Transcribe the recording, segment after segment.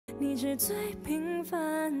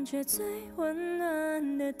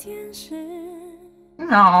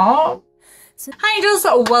Aww. Hi angels,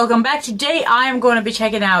 welcome back. Today I am going to be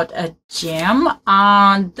checking out a G.E.M.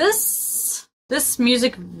 This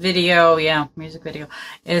music video,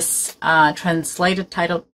 is translated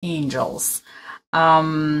titled Angels.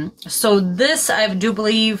 So this, I do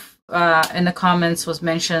believe, in the comments was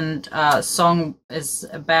mentioned, song is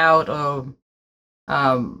about, or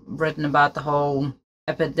written about the whole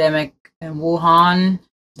epidemic in Wuhan,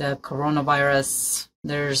 the coronavirus.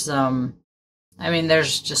 There's, I mean,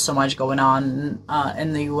 there's just so much going on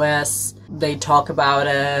in the US. They talk about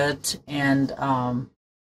it, and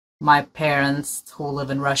my parents who live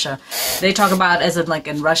in Russia, they talk about, as in, like,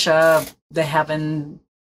 in Russia, they haven't,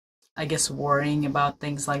 I guess, worrying about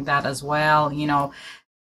things like that as well. You know,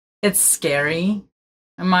 it's scary,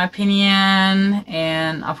 in my opinion,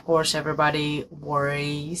 and of course everybody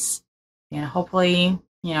worries, and hopefully,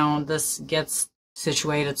 you know, this gets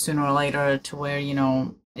situated sooner or later to where, you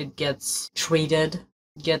know, it gets treated,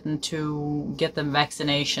 get them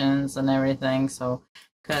vaccinations and everything. So,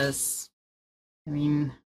 because, I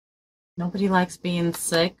mean, nobody likes being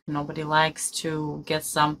sick. Nobody likes to get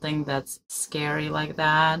something that's scary like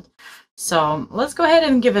that. So let's go ahead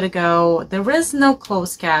and give it a go. There is no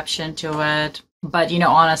closed caption to it, but, you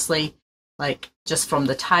know, honestly, like, just from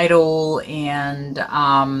the title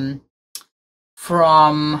and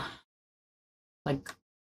from, like,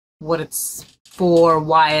 what it's for,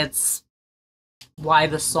 why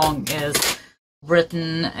the song is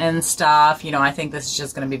written and stuff, you know, I think this is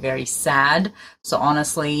just going to be very sad. So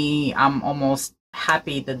honestly, I'm almost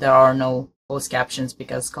happy that there are no closed captions,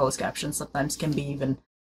 because closed captions sometimes can be even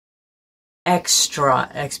extra,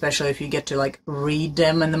 especially if you get to, like, read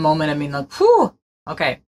them in the moment. I mean, like, whew.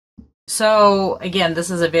 Okay. So again, this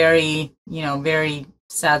is a very, you know, very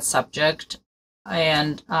sad subject.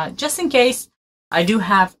 And just in case, I do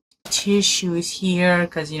have tissues here,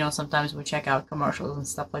 because, you know, sometimes we check out commercials and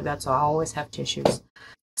stuff like that, so I always have tissues.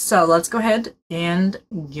 So let's go ahead and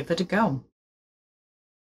give it a go.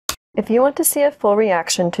 If you want to see a full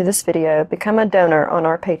reaction to this video, become a donor on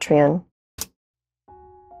our Patreon.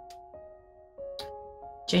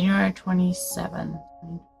 January 27th.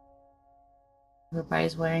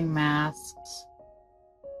 Everybody's wearing masks.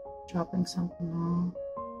 Dropping something off.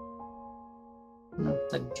 I don't know if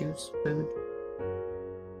it's like juice, food.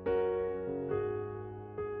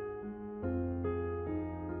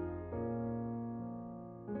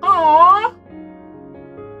 Aww!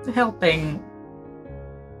 It's helping.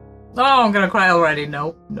 Oh, I'm gonna cry already.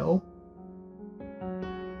 Nope, nope.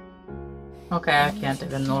 Okay, I can't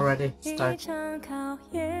even already start.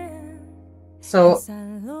 So,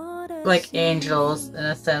 like angels, in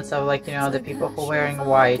a sense of, like, you know, the people who are wearing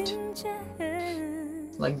white.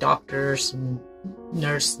 Like doctors and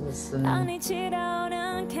nurses and... Aww.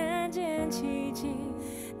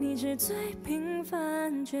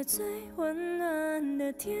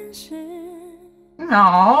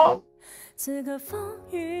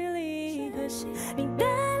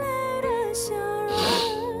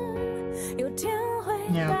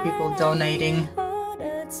 You know, people donating,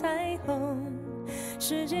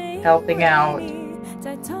 helping out.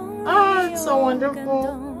 Oh, it's so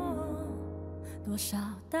wonderful.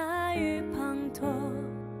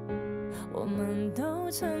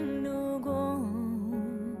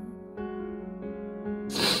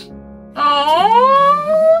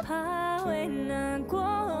 Oh,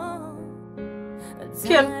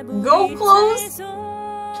 can't go close.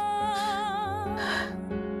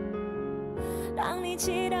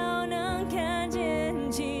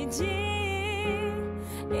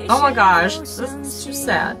 Oh my gosh, this is too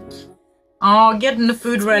sad. Oh, getting the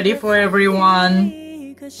food ready for everyone.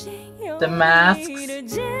 The masks.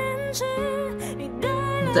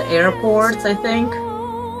 The airports, I think.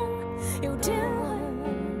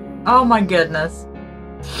 Oh my goodness.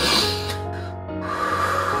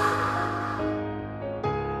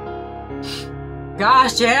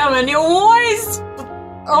 Gosh, G.E.M., and your voice!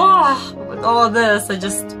 Oh, with all of this,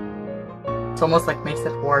 it's almost like makes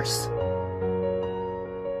it worse.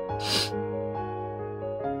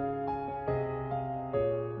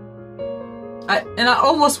 And I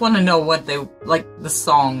almost want to know what they like the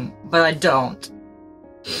song, but I don't.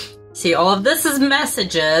 See, all of this is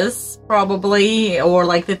messages, probably, or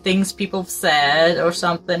like the things people said or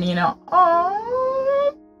something, you know.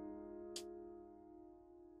 Oh.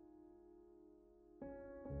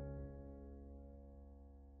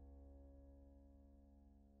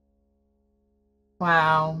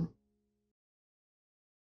 Wow.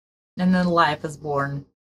 And then life is born.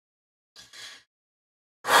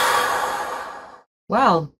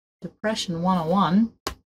 Well, Depression 101.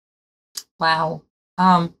 Wow.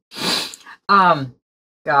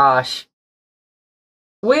 Gosh.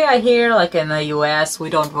 We are here, like in the US, we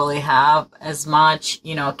don't really have as much,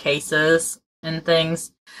 you know, cases and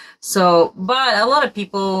things. So, but a lot of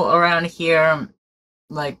people around here,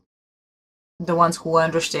 like the ones who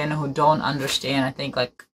understand and who don't understand, I think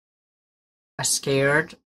like are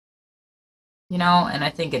scared, you know, and I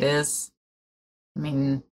think it is, I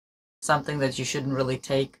mean, something that you shouldn't really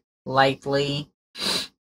take lightly.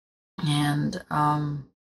 And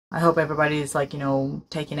I hope everybody's like, you know,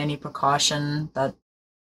 taking any precaution that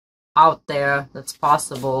out there that's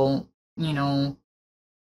possible, you know,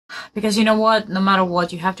 because you know what, no matter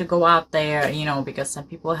what, you have to go out there, you know, because some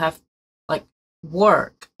people have like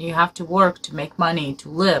work, you have to work to make money to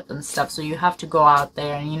live and stuff, so you have to go out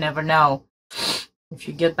there, and you never know if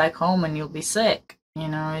you get back home and you'll be sick, you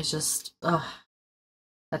know. It's just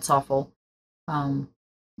that's awful.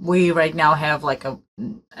 We right now have like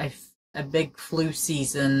a big flu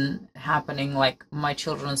season happening. Like my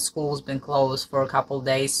children's school's been closed for a couple of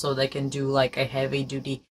days so they can do like a heavy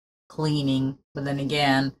duty cleaning. But then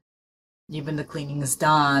again, even the cleaning is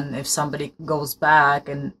done, if somebody goes back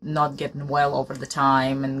and not getting well over the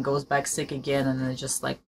time and goes back sick again, and it's just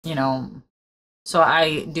like, you know. So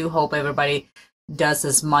I do hope everybody does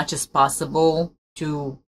as much as possible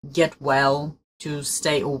to get well, to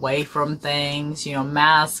stay away from things. You know,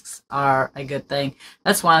 masks are a good thing.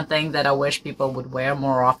 That's one thing that I wish people would wear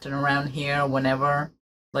more often around here whenever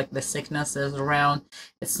like the sickness is around.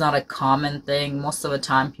 It's not a common thing. Most of the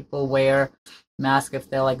time people wear masks if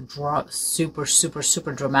they're like super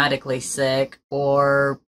dramatically sick,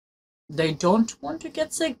 or they don't want to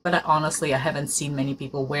get sick. But honestly, I haven't seen many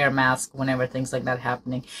people wear masks whenever things like that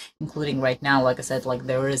happening, including right now. Like I said, like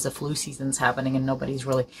there is a flu season's happening and nobody's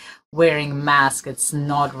really wearing masks. It's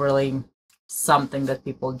not really something that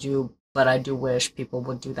people do, but I do wish people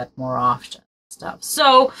would do that more often. Stuff.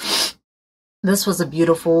 So this was a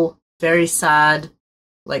beautiful, very sad,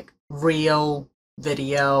 like real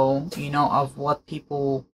video, you know, of what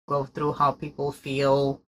people go through, how people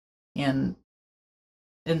feel, and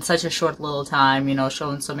in such a short little time, you know,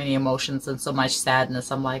 showing so many emotions and so much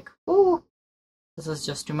sadness. I'm like, ooh, this is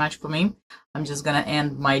just too much for me. I'm just gonna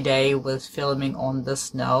end my day with filming on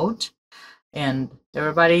this note. And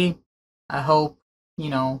everybody, I hope, you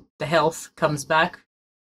know, the health comes back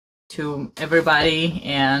to everybody,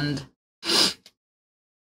 and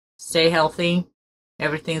stay healthy.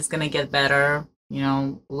 Everything's gonna get better. You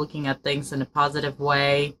know, looking at things in a positive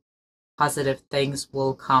way, positive things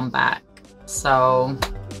will come back. So,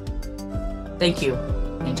 thank you,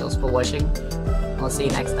 angels, for watching. I'll see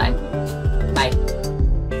you next time. Bye.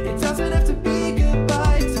 It doesn't have to be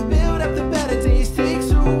goodbye to build up the better days.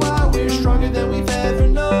 Takes a while. We're stronger than we've ever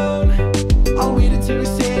known. I'll wait until you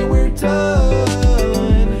say we're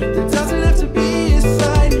done. There doesn't have to be a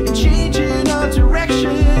sign, and changing our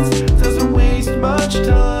directions doesn't waste much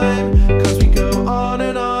time.